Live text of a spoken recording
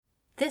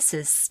This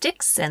is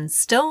Sticks and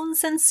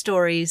Stones and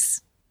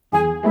Stories.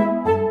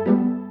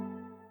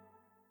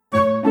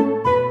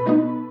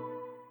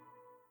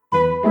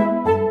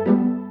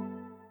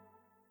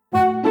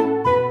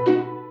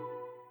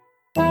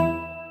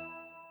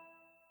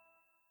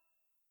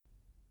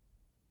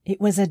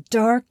 It was a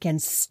dark and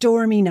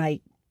stormy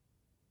night,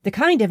 the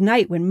kind of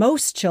night when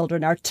most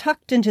children are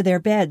tucked into their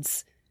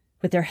beds,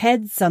 with their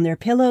heads on their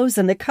pillows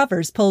and the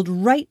covers pulled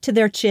right to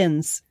their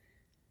chins.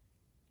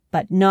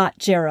 But not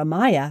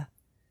Jeremiah.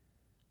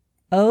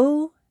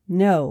 Oh,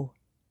 no.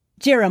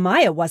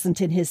 Jeremiah wasn't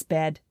in his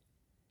bed.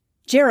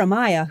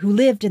 Jeremiah, who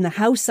lived in the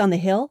house on the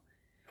hill,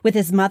 with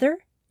his mother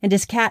and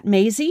his cat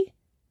Maisie,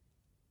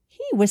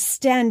 he was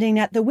standing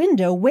at the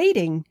window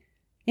waiting,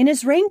 in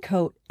his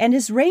raincoat and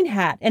his rain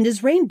hat and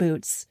his rain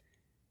boots.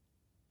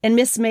 And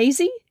Miss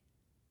Maisie?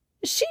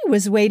 She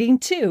was waiting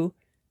too,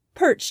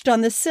 perched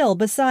on the sill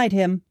beside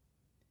him.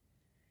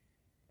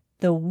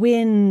 The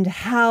wind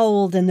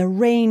howled and the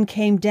rain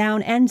came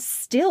down, and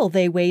still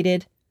they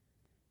waited.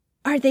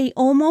 "Are they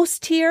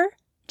almost here?"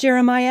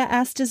 Jeremiah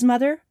asked his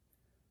mother.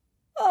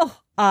 "Oh,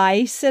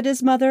 aye," said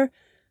his mother.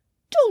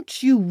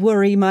 "Don't you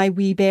worry, my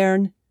wee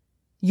bairn.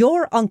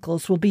 Your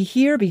uncles will be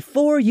here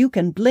before you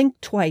can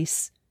blink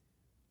twice."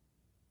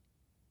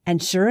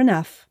 And sure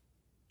enough,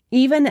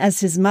 even as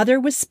his mother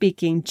was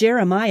speaking,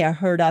 Jeremiah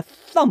heard a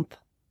thump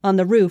on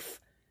the roof.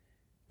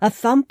 A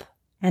thump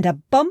and a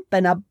bump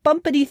and a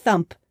bumpity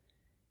thump.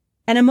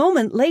 And a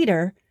moment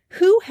later,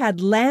 who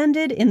had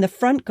landed in the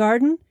front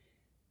garden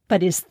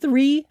but his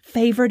three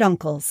favorite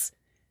uncles,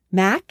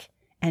 Mac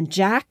and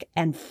Jack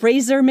and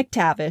Fraser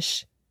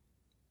McTavish.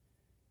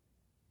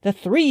 The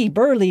three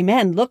burly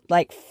men looked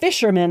like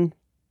fishermen,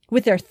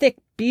 with their thick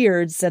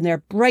beards and their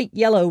bright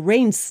yellow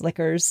rain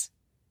slickers.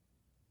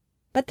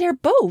 But their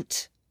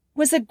boat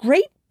was a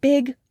great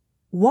big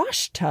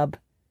wash tub,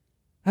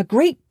 a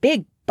great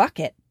big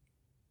bucket,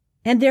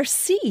 and their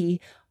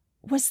sea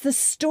was the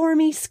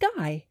stormy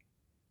sky.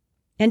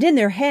 And in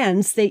their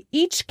hands they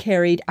each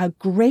carried a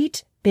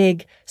great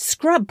big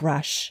scrub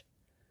brush.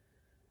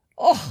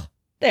 "Oh,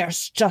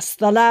 there's just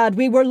the lad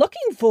we were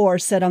looking for,"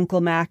 said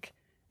Uncle Mac,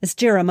 as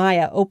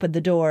Jeremiah opened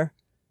the door.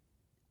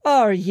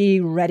 "Are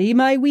ye ready,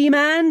 my wee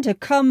man, to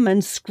come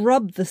and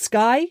scrub the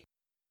sky?"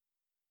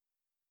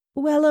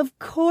 Well, of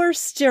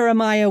course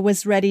Jeremiah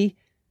was ready.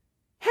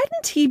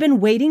 Hadn't he been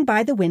waiting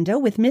by the window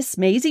with Miss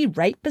Maisie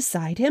right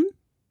beside him?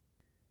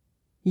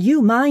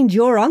 "You mind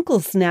your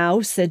uncles now,"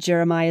 said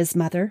Jeremiah's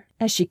mother,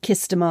 as she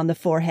kissed him on the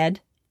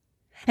forehead.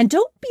 "And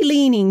don't be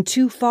leaning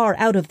too far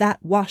out of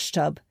that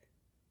washtub.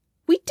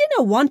 We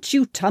dinna want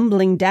you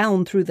tumbling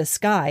down through the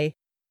sky."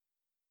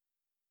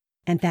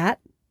 And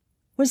that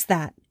was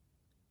that.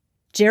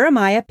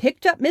 Jeremiah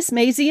picked up Miss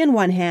Maisie in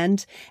one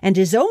hand and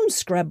his own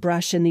scrub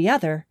brush in the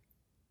other.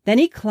 Then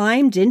he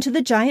climbed into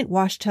the giant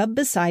washtub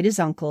beside his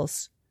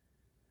uncles.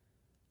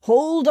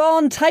 "Hold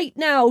on tight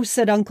now,"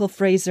 said Uncle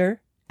Fraser,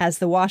 as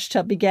the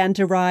washtub began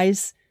to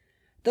rise.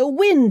 "The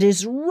wind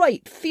is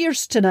right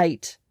fierce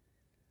tonight."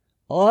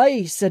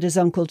 "Aye," said his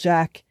Uncle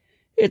Jack.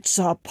 "It's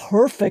a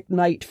perfect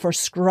night for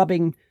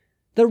scrubbing.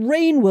 The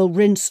rain will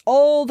rinse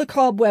all the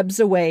cobwebs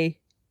away."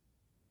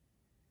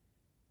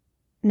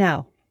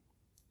 Now,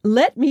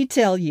 let me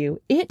tell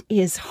you, it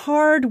is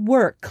hard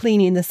work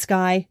cleaning the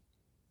sky,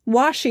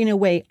 washing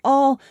away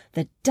all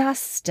the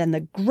dust and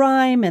the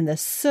grime and the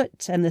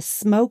soot and the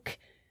smoke.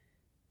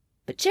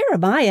 But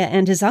Jeremiah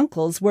and his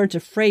uncles weren't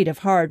afraid of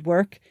hard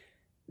work.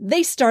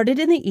 They started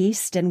in the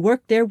east and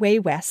worked their way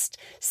west,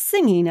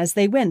 singing as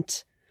they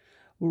went.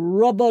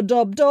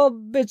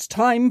 "Rub-a-dub-dub, it's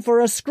time for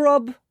a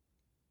scrub."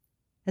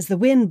 As the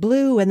wind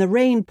blew and the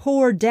rain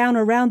poured down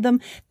around them,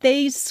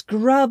 they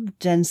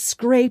scrubbed and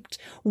scraped,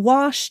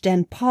 washed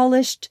and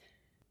polished,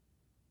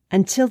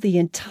 until the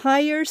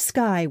entire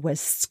sky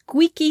was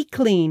squeaky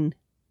clean.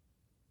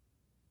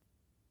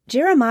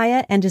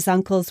 Jeremiah and his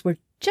uncles were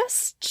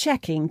just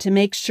checking to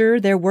make sure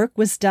their work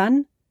was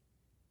done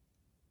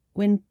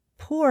when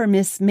poor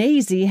Miss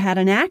Maisie had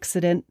an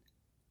accident.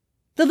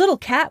 The little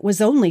cat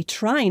was only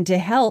trying to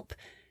help,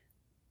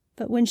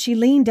 but when she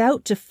leaned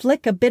out to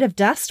flick a bit of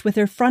dust with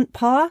her front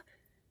paw,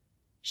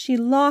 she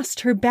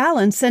lost her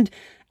balance and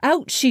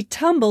out she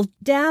tumbled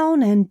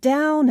down and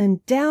down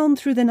and down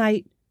through the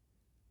night.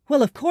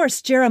 Well, of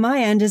course,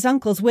 Jeremiah and his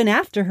uncles went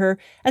after her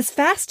as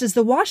fast as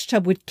the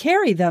washtub would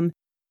carry them.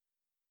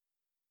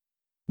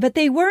 But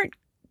they weren't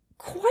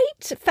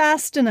quite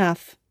fast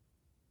enough.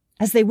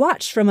 As they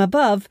watched from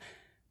above,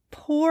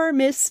 poor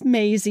Miss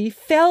Maisie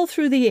fell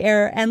through the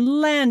air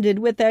and landed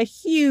with a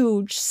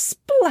huge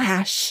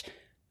splash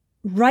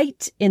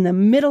right in the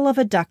middle of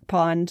a duck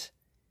pond.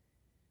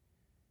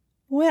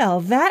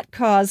 Well, that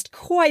caused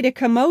quite a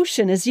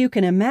commotion, as you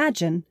can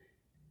imagine.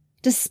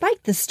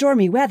 Despite the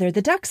stormy weather,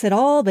 the ducks had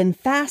all been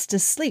fast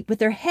asleep with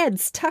their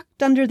heads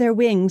tucked under their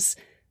wings.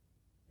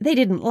 They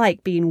didn't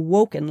like being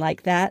woken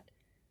like that.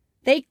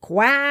 They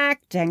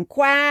quacked and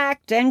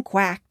quacked and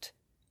quacked.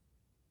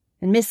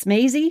 And Miss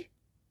Maisie?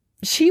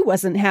 She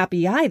wasn't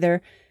happy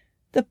either.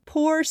 The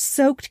poor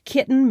soaked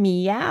kitten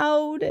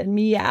meowed and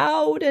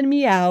meowed and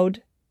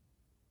meowed.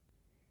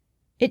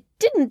 It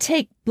didn't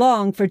take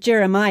long for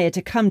Jeremiah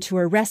to come to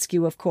her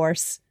rescue, of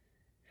course.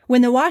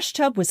 When the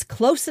washtub was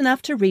close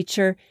enough to reach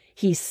her,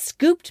 he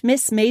scooped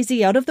Miss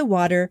Maisie out of the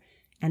water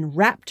and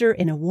wrapped her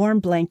in a warm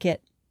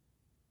blanket.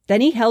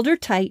 Then he held her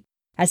tight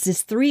as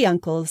his three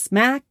uncles,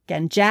 Mac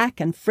and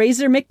Jack and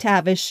Fraser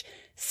McTavish,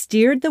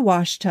 steered the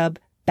washtub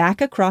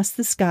back across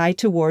the sky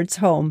towards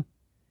home.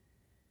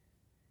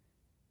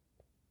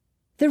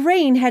 The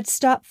rain had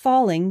stopped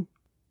falling,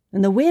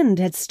 and the wind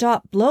had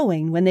stopped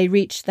blowing when they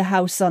reached the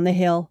house on the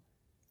hill.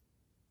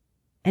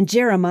 And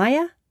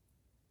Jeremiah?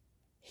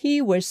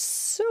 He was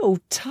so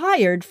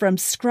tired from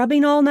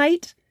scrubbing all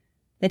night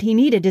that he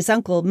needed his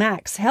Uncle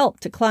Mac's help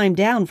to climb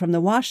down from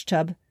the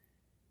washtub.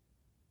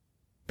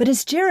 But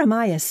as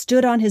Jeremiah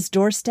stood on his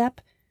doorstep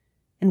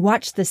and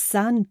watched the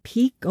sun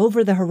peek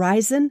over the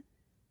horizon,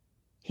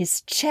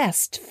 his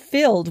chest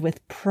filled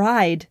with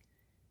pride.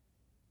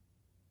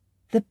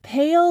 The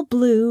pale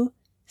blue,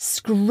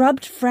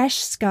 scrubbed fresh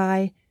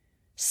sky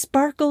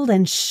sparkled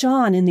and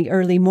shone in the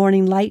early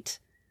morning light,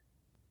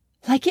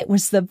 like it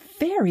was the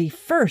very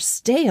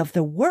first day of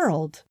the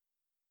world.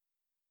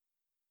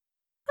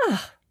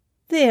 "Ah,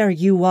 there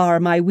you are,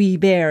 my wee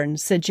bairn,"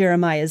 said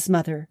Jeremiah's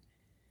mother.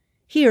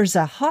 "Here's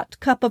a hot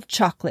cup of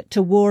chocolate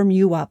to warm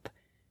you up,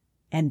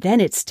 and then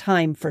it's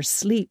time for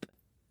sleep."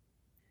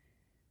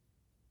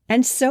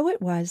 And so it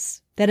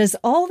was that as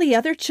all the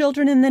other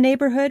children in the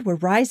neighborhood were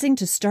rising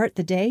to start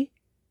the day,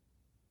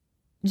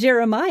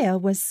 Jeremiah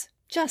was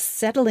just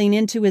settling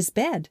into his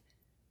bed,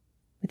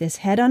 with his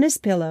head on his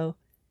pillow,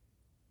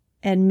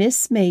 and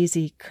Miss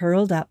Maisie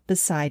curled up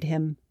beside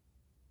him.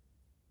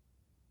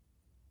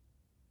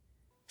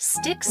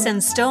 Sticks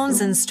and Stones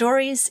and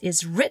Stories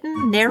is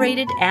written,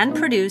 narrated, and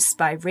produced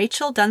by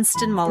Rachel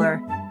Dunstan Muller.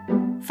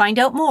 Find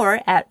out more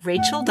at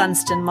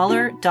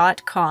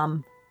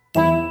racheldunstanmuller.com.